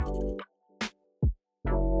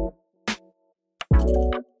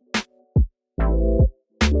What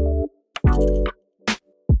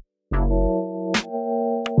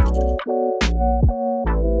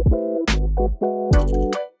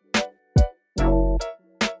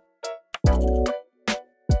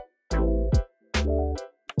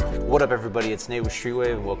up, everybody? It's Nate with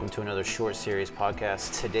Streetwave, and welcome to another short series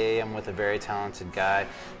podcast. Today, I'm with a very talented guy.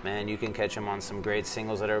 Man, you can catch him on some great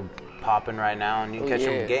singles that are popping right now, and you can catch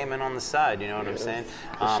him gaming on the side, you know what I'm saying?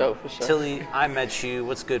 For sure. Tilly, I met you.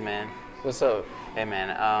 What's good, man? What's up? Hey, man.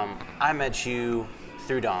 I met you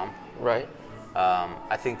through Dom. Right.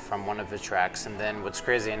 I think from one of his tracks, and then what's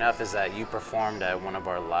crazy enough is that you performed at one of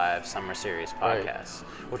our live Summer Series podcasts,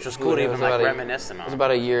 which was cool to even like reminiscing on. It was about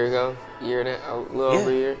a year ago, a little over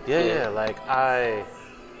a year. Yeah. Like I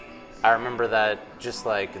remember that, just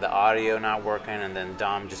like the audio not working, and then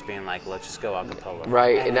Dom just being like, "Let's just go a cappella."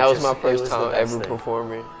 Right, and that was my first time ever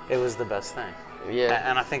performing. It was the best thing. Yeah.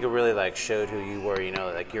 And I think it really like showed who you were, you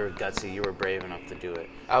know, like you were gutsy, you were brave enough to do it.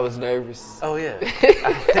 I was nervous. Oh yeah.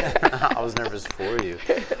 I was nervous for you.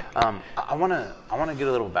 I wanna get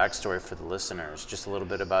a little backstory for the listeners, just a little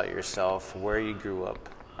bit about yourself, where you grew up,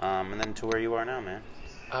 and then to where you are now, man.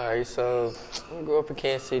 All right, so I grew up in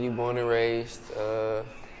Kansas City, born and raised.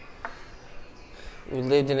 We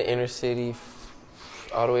lived in the inner city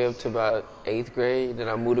all the way up to about 8th grade. Then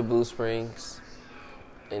I moved to Blue Springs.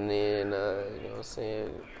 And then, you know what I'm saying,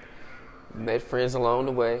 met friends along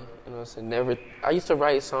the way. You know what I'm saying, I used to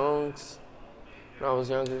write songs when I was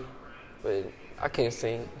younger, but I couldn't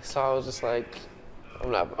sing. So I was just like,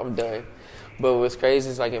 I'm done. But what's crazy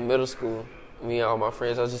is like in middle school, me and all my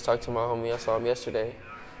friends, I was just talking to my homie, I saw him yesterday.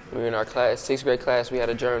 We were in our class, 6th grade class, we had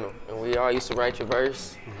a journal. And we all used to write your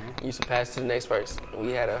verse, used to pass to the next verse. And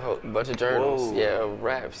we had a whole bunch of journals, of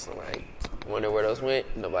raps. And like, wonder where those went,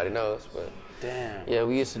 nobody knows, but. Damn. Yeah,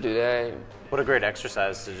 we used to do that. What a great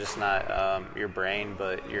exercise to just not your brain,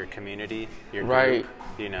 but your community, your group,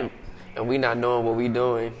 you know. And we not knowing what we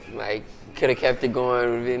doing. Like, could have kept it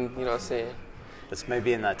going, you know what I'm saying? It's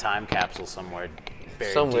maybe in that time capsule somewhere,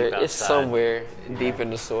 buried somewhere, deep outside. It's somewhere deep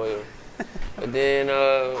in the soil. But then,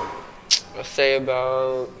 I say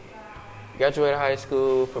about graduated high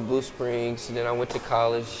school from Blue Springs. Then I went to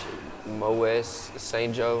college, Mo West,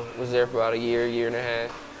 St. Joe. Was there for about a year and a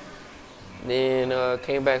half. Then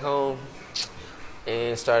came back home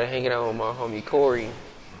and started hanging out with my homie Corey,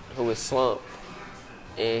 who was Slump.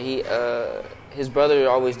 And his brother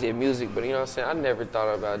always did music, but you know what I'm saying, I never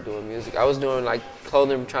thought about doing music. I was doing like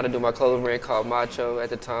clothing, trying to do my clothing brand called Macho at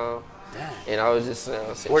the time. Damn. And I was just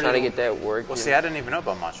trying to get that work. Well, see, I didn't even know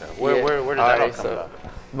about Macho. Where did that all come about?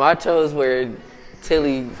 Macho is where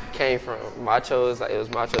Tilly came from. Macho is like, it was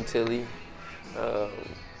Macho Tilly.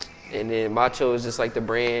 And then Macho is just like the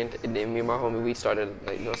brand. And then me and my homie, we started,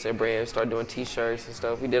 like, you know what I'm saying, brand, started doing T-shirts and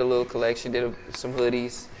stuff. We did a little collection, did some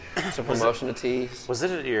hoodies, some promotional tees. Was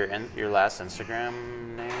it your last Instagram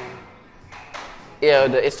name? Yeah,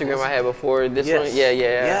 the Instagram I had before this one? Yeah.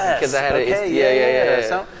 Yes. Because I had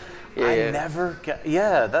So, I never got,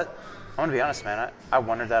 that, I'm going to be honest, man, I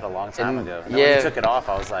wondered that a long time ago. And when you took it off,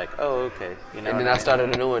 I was like, oh, okay. You know. And then I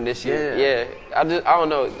started a new one this year. Yeah. I don't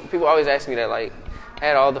know. People always ask me that, like, I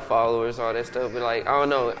had all the followers, all that stuff, but like, I don't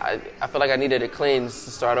know. I feel like I needed a cleanse to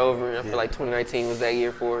start over, and I feel like 2019 was that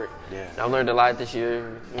year for it. Yeah. And I learned a lot this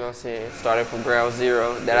year, you know what I'm saying? Started from ground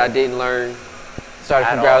zero that I didn't learn. Started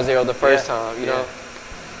from ground zero the first time, you know?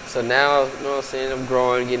 So now, you know what I'm saying, I'm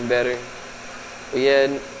growing, getting better. But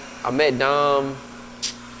yeah, I met Dom,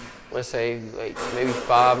 let's say like maybe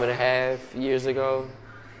 5.5 years ago,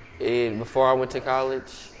 and before I went to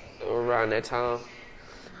college, around that time.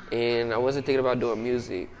 And I wasn't thinking about doing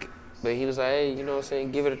music, but he was like, hey, you know what I'm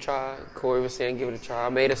saying, give it a try. Corey was saying, give it a try. I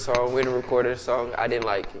made a song, went and recorded a song. I didn't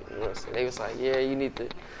like it, you know what I'm saying. They was like, yeah, you need to,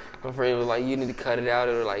 my friend was like, you need to cut it out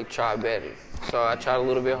or like try better. So I tried a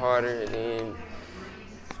little bit harder, and then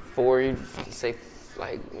 4 or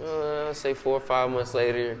 5 months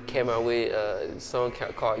later, came out with a song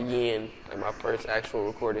called Yin, like my first actual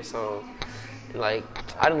recorded song. And like,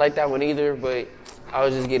 I didn't like that one either, but I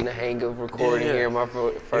was just getting the hang of recording here in my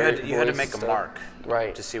first. You had to make a mark,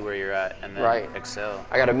 right, to see where you're at, and then excel.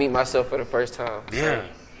 I got to meet myself for the first time. Yeah.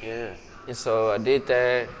 And so I did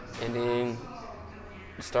that, and then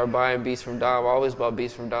started buying beats from Dom. I always bought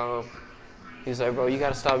beats from Dom. He was like, bro, you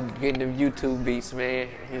got to stop getting them YouTube beats, man.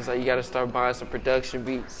 He was like, you got to start buying some production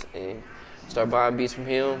beats, and start buying beats from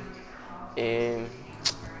him, and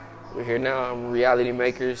we're here now. I'm Reality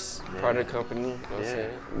Makers, part of the company. You know what I'm saying?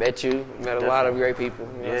 Met a lot of great people.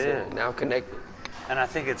 You know what I'm saying? Now I'm connected. And I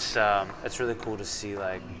think it's really cool to see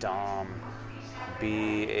like Dom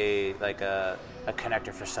be a a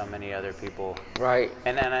connector for so many other people. Right.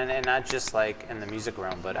 And not just like in the music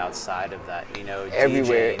realm, but outside of that, you know,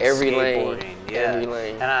 everywhere, DJing, every skateboarding, lane, yeah. every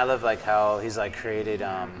lane. And I love like how he's like created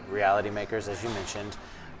reality makers, as you mentioned,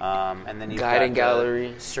 and then you've Guiding got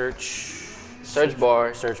Gallery, Search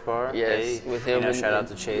Bar, yes, hey, with him. You know, shout out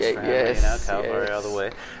to Chase for him, yes, you know, Calvary yes. all the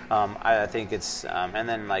way. I think it's and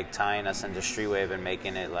then like tying us into streetwave and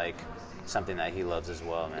making it like something that he loves as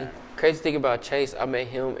well, man. Crazy thing about Chase, I met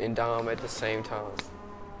him and Dom at the same time.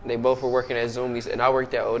 They both were working at Zoomies, and I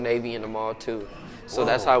worked at Old Navy in the mall too. So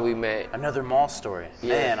that's how we met. Another mall story.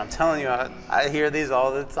 Yeah. Man, I'm telling you, I hear these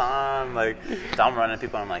all the time. Like, I'm running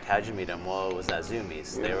people, and I'm like, how'd you meet them? Well, it was at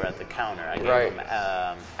Zoomies. They were at the counter. I gave them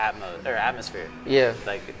Atmosphere. Yeah.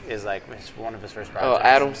 Like, is like one of his first Oh, projects.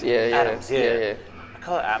 Adams? Yeah. Yeah. I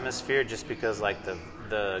call it Atmosphere just because, like, the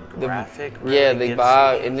graphic. Yeah, really the gets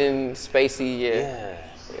vibe, me. and then spacey,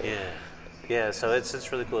 Yeah, so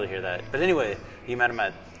it's really cool to hear that. But anyway, you met him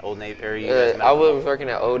at Old Navy, or you guys met I him? was working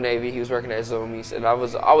at Old Navy. He was working at Zoomies, and I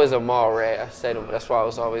was always a mall rat. I said that's why I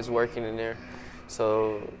was always working in there.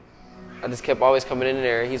 So I just kept always coming in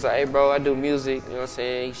there. He's like, "Hey, bro, I do music." You know what I'm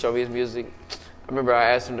saying? He showed me his music. I remember I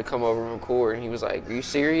asked him to come over and record, and he was like, "Are you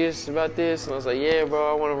serious about this?" And I was like, "Yeah,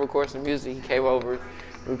 bro, I want to record some music." He came over,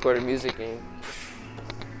 recorded music,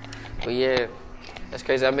 but yeah, that's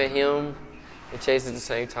crazy. I met him and Chase at the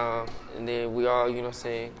same time, and then we all, you know what I'm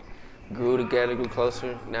saying, grew together, grew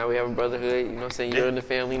closer. Now we have a brotherhood, you know what I'm saying? You're in the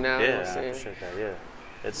family now, you know what I'm saying? I appreciate that, yeah.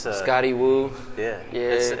 It's Scotty Woo. Yeah.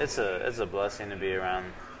 Yeah. It's a blessing to be around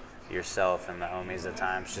yourself and the homies at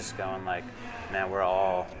times, just going like, man, we're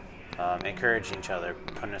all encouraging each other,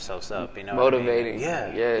 putting ourselves up, you know Motivating. what I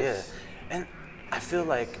mean? Yes. Yeah. And I feel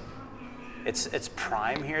like it's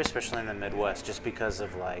prime here, especially in the Midwest, just because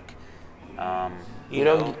of like,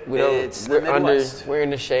 we're in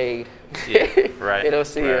the shade. Yeah, right. They don't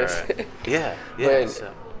see us. Right. Yeah. But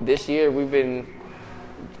so. this year we've been,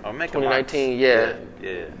 Make 2019, yeah,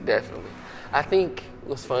 definitely. I think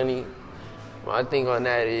what's funny, my thing on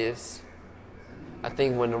that is, I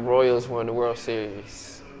think when the Royals won the World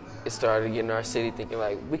Series, it started getting our city thinking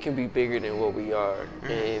like, we can be bigger than what we are.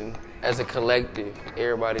 And as a collective,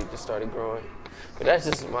 everybody just started growing. But that's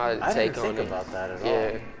just my take on it. I didn't think about that at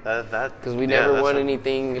all. Because we never won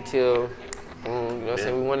anything until, you know what I'm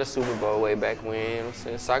saying, we won the Super Bowl way back when. You know what I'm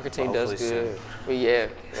saying, soccer team does good. Soon. But yeah,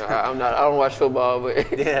 I don't watch football,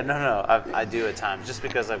 but yeah, no, I do at times, just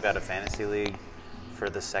because I've got a fantasy league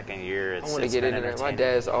for the second year. I want to get into that. My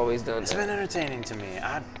dad's always done that. It's been entertaining to me.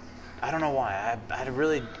 I don't know why.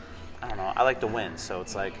 I don't know. I like to win, so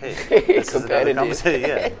it's like, hey, this is another competition.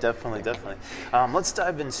 Yeah, definitely. Let's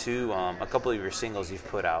dive into a couple of your singles you've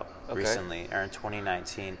put out recently, or in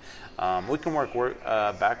 2019. We can work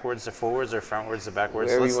backwards to forwards or frontwards to backwards.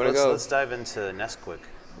 Wherever you want to go. Let's dive into Nesquik.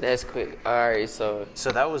 Nesquik. All right, so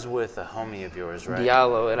that was with a homie of yours, right?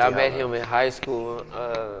 Diallo, and I met him in high school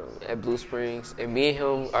at Blue Springs. And me and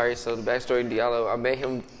him, all right, so the backstory to Diallo, I met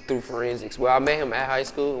him through forensics. Well, I met him at high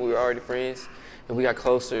school. We were already friends. And we got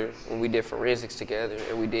closer when we did forensics together.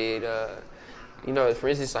 And we did,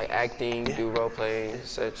 forensics like acting, do role playing and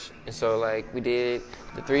such. And so, like, we did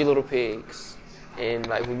the Three Little Pigs. And,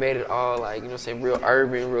 like, we made it all, like, you know what I'm saying, real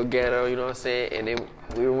urban, real ghetto, you know what I'm saying? And then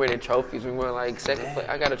we were winning trophies. We won, like, second place.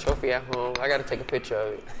 I got a trophy at home. I got to take a picture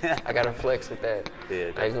of it. I got to flex with that.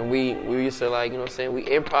 Yeah, like, and we used to, like, you know what I'm saying, we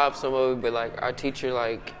improv some of it, but, like, our teacher,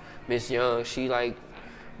 like, Miss Young, she, like,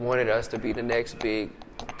 wanted us to be the next big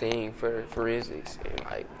thing for forensics, and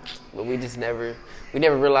like, but we never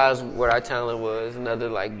realized what our talent was. Another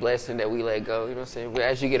like blessing that we let go. You know what I'm saying? But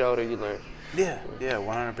as you get older, you learn. Yeah,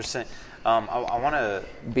 100%. I want to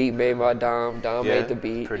beat made by Dom. Dom made the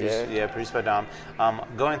beat. Produced by Dom.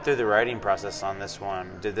 Going through the writing process on this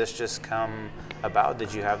one, did this just come about?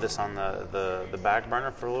 Did you have this on the back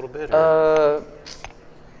burner for a little bit? Or?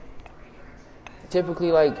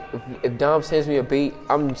 Typically, like, if Dom sends me a beat,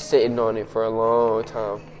 I'm sitting on it for a long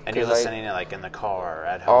time. And you're listening to, like, in the car,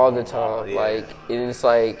 at home? All the time. Yeah. Like, and it's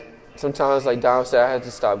like, sometimes, like Dom said, I have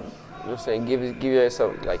to stop, you know what I'm saying, give it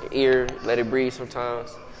some, like, ear, let it breathe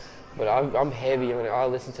sometimes. But I'm heavy on it. I'll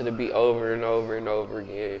listen to the beat over and over and over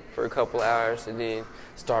again for a couple hours and then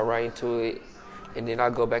start writing to it. And then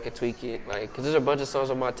I'll go back and tweak it. Like, because there's a bunch of songs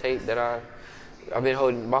on my tape that I've been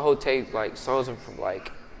holding, my whole tape, like, songs are from,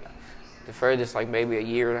 like, the furthest, like, maybe a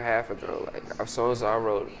year and a half ago. Like, songs I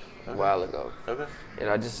wrote a while ago. Okay. And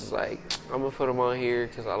I just was like, I'm going to put them on here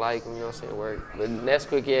because I like them, you know what I'm saying, work. But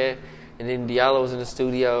Nesquik, yeah. And then Diallo was in the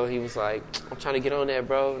studio. He was like, I'm trying to get on that,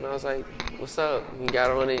 bro. And I was like, what's up? He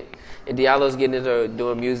got on it. And Diallo's getting into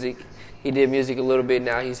doing music. He did music a little bit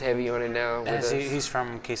now. He's heavy on it now. And he's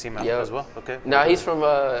from KCML as well? Okay. No, he's from,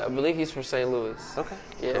 I believe he's from St. Louis. Okay.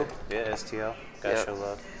 Yeah. Cool. Yeah, STL. Gotta show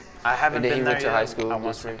love. I haven't been there yet. He went to high school. I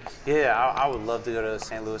would love to go to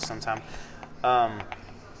St. Louis sometime.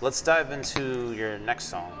 Let's dive into your next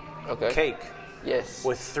song. Okay. Cake. Yes.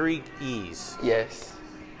 With 3 E's. Yes.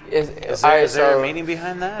 Is there a meaning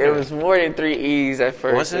behind that? It was more than 3 E's at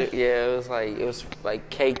first. Was it? Yeah, it was like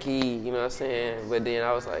cakey, you know what I'm saying? But then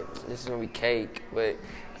I was like, this is gonna be cake. But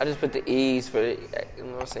I just put the E's for the, you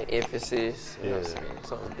know what I'm saying, emphasis. You know what I'm saying?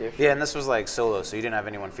 Something different. Yeah, and this was like solo, so you didn't have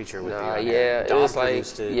anyone feature with you. Yeah, Don it was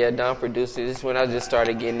produced like, it. Don produced it. This is when I just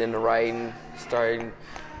started getting into writing, starting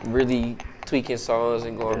really tweaking songs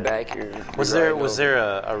and going back here. Was there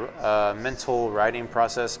a mental writing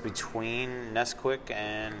process between Nesquik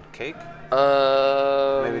and Cake?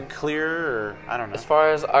 Maybe clearer, or I don't know. As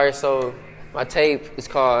far as, all right, so my tape is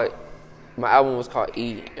called, my album was called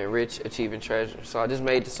E, Enrich, Achieving Treasure. So I just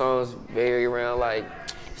made the songs vary around like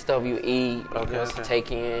stuff you eat, you know,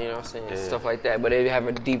 take in, you know what I'm saying, stuff like that. But they have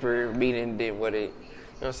a deeper meaning than what it, you know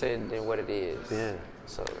what I'm saying, than what it is. Yeah.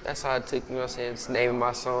 So that's how I took, you know what I'm saying, just naming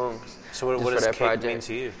my songs. So what does cake mean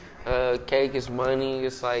to you? Cake is money.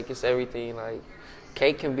 It's like, it's everything. Like,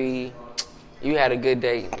 cake can be, you had a good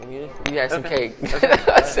day. You had some cake.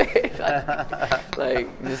 Like,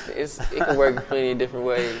 it can work in plenty of different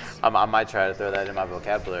ways. I might try to throw that in my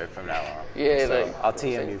vocabulary from now on. Yeah, so like, I'll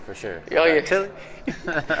TM you for sure. Oh yeah, Tilly.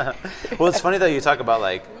 Well, it's funny that you talk about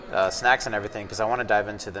like snacks and everything, because I want to dive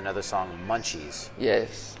into another song, Munchies.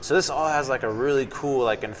 Yes. So this all has like a really cool,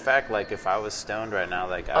 like, in fact, like if I was stoned right now,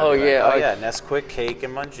 like Nesquik, Cake,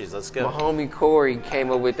 and Munchies. Let's go. My homie Corey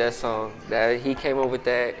came up with that song. He came up with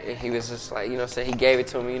that, and he was just like, you know what I'm saying, he gave it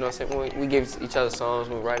to me, you know what I'm saying, we give each other songs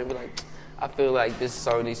when we write it, we're like, I feel like this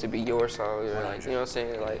song needs to be your song, you know, like, you know what I'm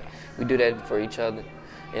saying, like, we do that for each other.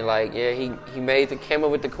 And like, yeah, he came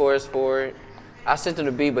up with the chorus for it. I sent him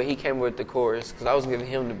the beat, but he came up with the chorus, because I was giving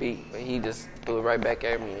him the beat, but he just threw it right back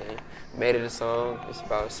at me and made it a song. It's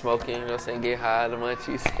about smoking, you know what I'm saying, get high, the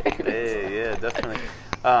munchies. Yeah, definitely.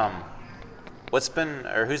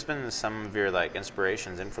 Who's been some of your like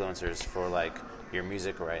inspirations, influencers for like your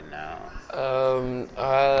music right now?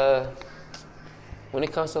 When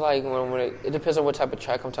it comes to like, it depends on what type of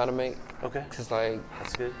track I'm trying to make. Okay. Cause like,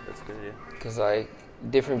 that's good, yeah. Cause like,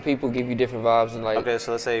 different people give you different vibes and like. Okay,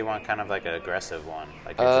 so let's say you want kind of like an aggressive one,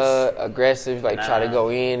 like aggressive, like try to go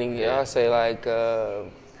in and I say like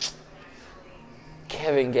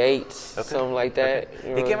Kevin Gates, something like that. Okay.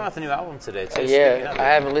 You know? He came out with a new album today too. Yeah, I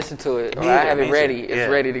haven't listened to it. I have it ready. It's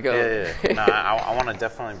ready to go. Yeah. No, I want to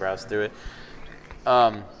definitely browse through it.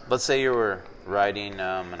 Let's say you were writing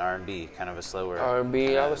an R&B, kind of a slower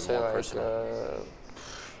R&B. I would say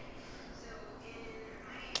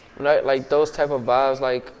like those type of vibes.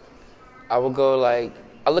 Like I would go like,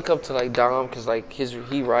 I look up to like Dom, because like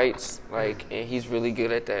he writes like, and he's really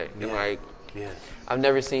good at that. And like I've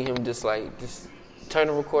never seen him just turn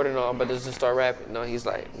the recording on but just start rapping. No, he's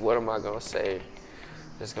like, what am I gonna say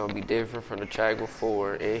that's gonna be different from the track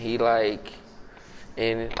before? And he like,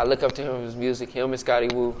 and I look up to him for his music, him and Scotty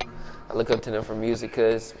Wu. I look up to them for music,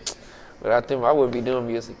 because without them I wouldn't be doing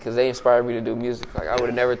music, because they inspired me to do music. Like I would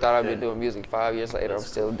have never thought I'd be doing music. 5 years later, I'm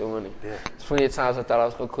still doing it. There's plenty of times I thought I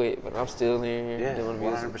was gonna quit, but I'm still in here doing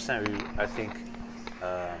music. 100%. I think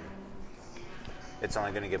it's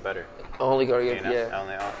only gonna get better. Only gonna get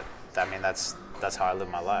I mean, that's how I live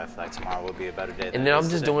my life. Like tomorrow will be a better day. And then I'm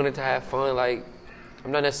just doing it to have fun. Like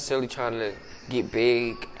I'm not necessarily trying to get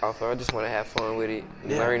big off of it. I just want to have fun with it,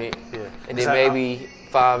 learn it, and then maybe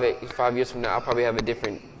 5 years from now I'll probably have a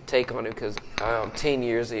different take on it, because I'm 10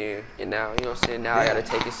 years in, and now, you know what I'm saying, now I got to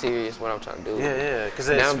take it serious what I'm trying to do. Because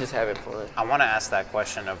now I'm just having fun. I want to ask that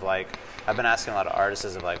question of like, I've been asking a lot of artists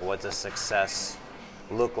of like, what does success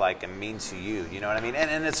look like and mean to you? You know what I mean?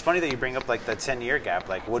 And it's funny that you bring up like the 10-year gap.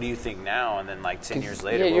 Like, what do you think now? And then like 10 years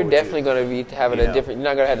later, you're definitely going to be having a different, you're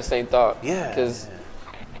not going to have the same thought. Because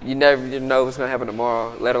you never know what's going to happen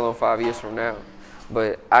tomorrow, let alone 5 years from now.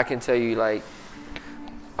 But I can tell you, like,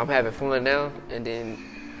 I'm having fun now, and then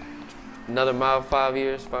another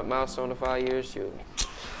milestone of 5 years,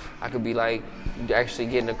 I could be like actually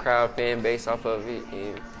getting a crowd fan base off of it,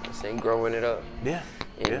 and I'm saying growing it up.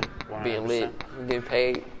 And being lit, getting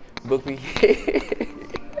paid, book me.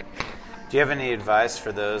 Do you have any advice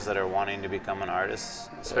for those that are wanting to become an artist,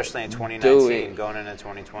 especially in 2019, going into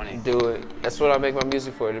 2020? Do it. That's what I make my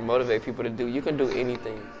music for, to motivate people to do. You can do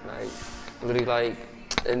anything, like literally, like,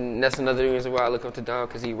 and that's another reason why I look up to Dom,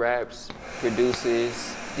 because he raps,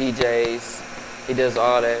 produces, DJs, he does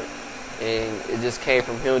all that, and it just came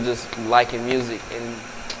from him just liking music,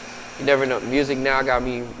 and you never know. Music now got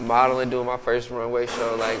me modeling, doing my first runway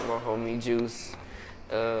show, like my homie Juice.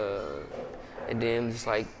 And then just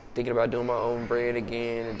like thinking about doing my own brand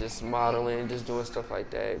again and just modeling, just doing stuff like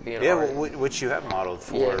that. Being which you have modeled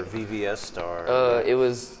for VVS Star. It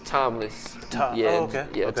was Timeless.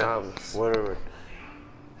 Okay. Timeless. Whatever.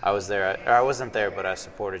 I was there. I wasn't there, but I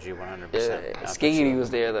supported you 100%. Yeah. Skiggity was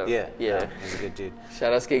there though. Yeah. He's a good dude.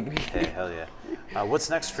 Shout out Skiggity. Hey, hell yeah. What's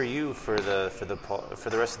next for you for the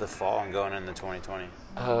rest of the fall and going into 2020?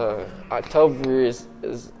 October is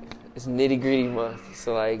nitty gritty month.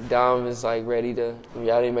 So like Dom is like ready to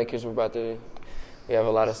Reality Makers. We have a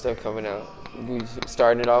lot of stuff coming out. We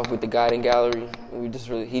starting it off with the Guiding Gallery.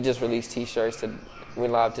 He just released T-shirts that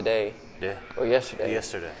went live today. Yeah. Or yesterday.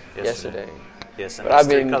 Yesterday. Yes, and but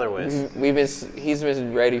three colorways. He's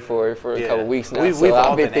been ready for it for a couple weeks now. We've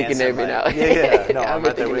all I've been thinking they've been out. No, I've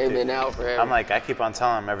been thinking they've been out forever. I'm like, I keep on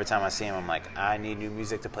telling him every time I see him, I'm like, I need new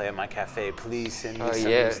music to play at my cafe. Please send me some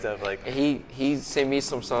new stuff. Like he sent me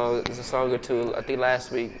some songs. There's a song or two I think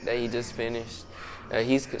last week that he just finished.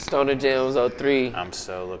 He's Stoner Gems 03. I'm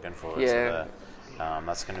so looking forward to that.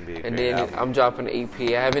 That's gonna be a great then album. I'm dropping an EP.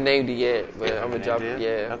 I haven't named it yet, but I'm gonna drop it.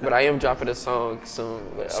 Okay. But I am dropping a song soon.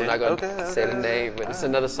 But I'm not gonna say the name. But it's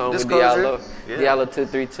another song Disclosure. with Diallo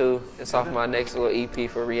 232. It's off my next little EP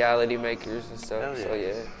for Reality Makers and stuff.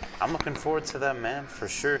 So I'm looking forward to that, man, for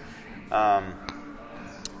sure.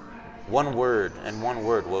 One word,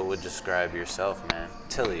 what would describe yourself, man?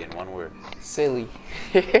 Tilly, in one word. Silly.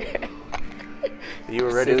 You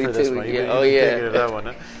were ready for this one. You thinking of that one,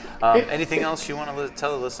 huh? Anything else you want to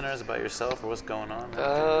tell the listeners about yourself or what's going on?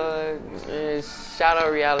 Shout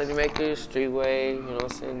out Reality Makers, Streetwave, you know what I'm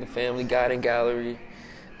saying, the Family Guiding Gallery,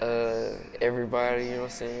 everybody, you know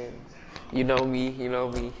what I'm saying. You know me,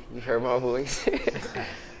 you heard my voice.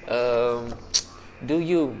 Do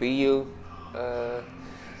you, be you.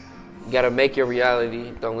 You gotta make your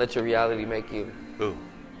reality, don't let your reality make you. Ooh,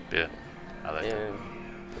 yeah, I like that.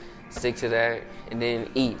 Stick to that, and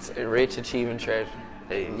then eat, enrich, achieve, and treasure.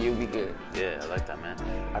 Hey. You'll be good. Yeah, I like that, man.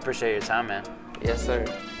 I appreciate your time, man. Yes, sir.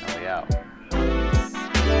 And we out.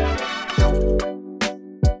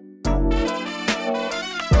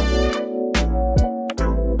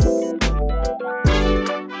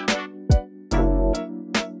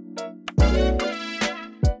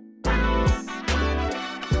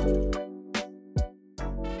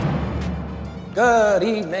 Good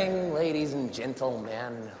evening, ladies and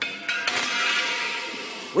gentlemen.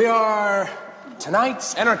 We are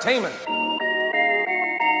tonight's entertainment.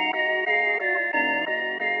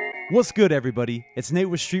 What's good, everybody? It's Nate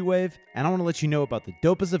with Streetwave, and I want to let you know about the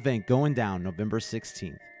dopest event going down November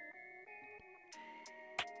 16th.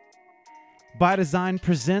 By Design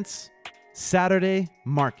presents Saturday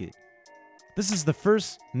Market. This is the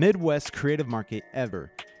first Midwest creative market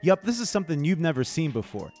ever. Yup, this is something you've never seen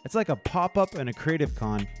before. It's like a pop-up and a creative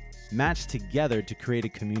con matched together to create a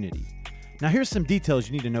community. Now here's some details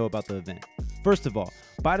you need to know about the event. First of all,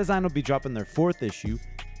 By Design will be dropping their 4th issue.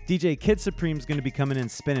 DJ Kid Supreme is going to be coming in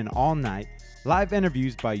spinning all night. Live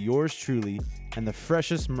interviews by yours truly, and the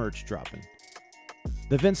freshest merch dropping.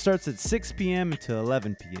 The event starts at 6 p.m. until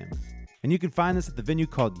 11 p.m. And you can find this at the venue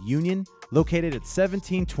called Union, located at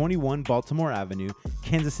 1721 Baltimore Avenue,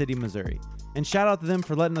 Kansas City, Missouri. And shout out to them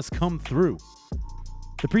for letting us come through.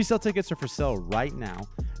 The pre-sale tickets are for sale right now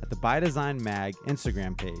at the By Design Mag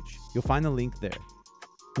Instagram page. You'll find the link there.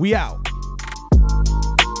 We out.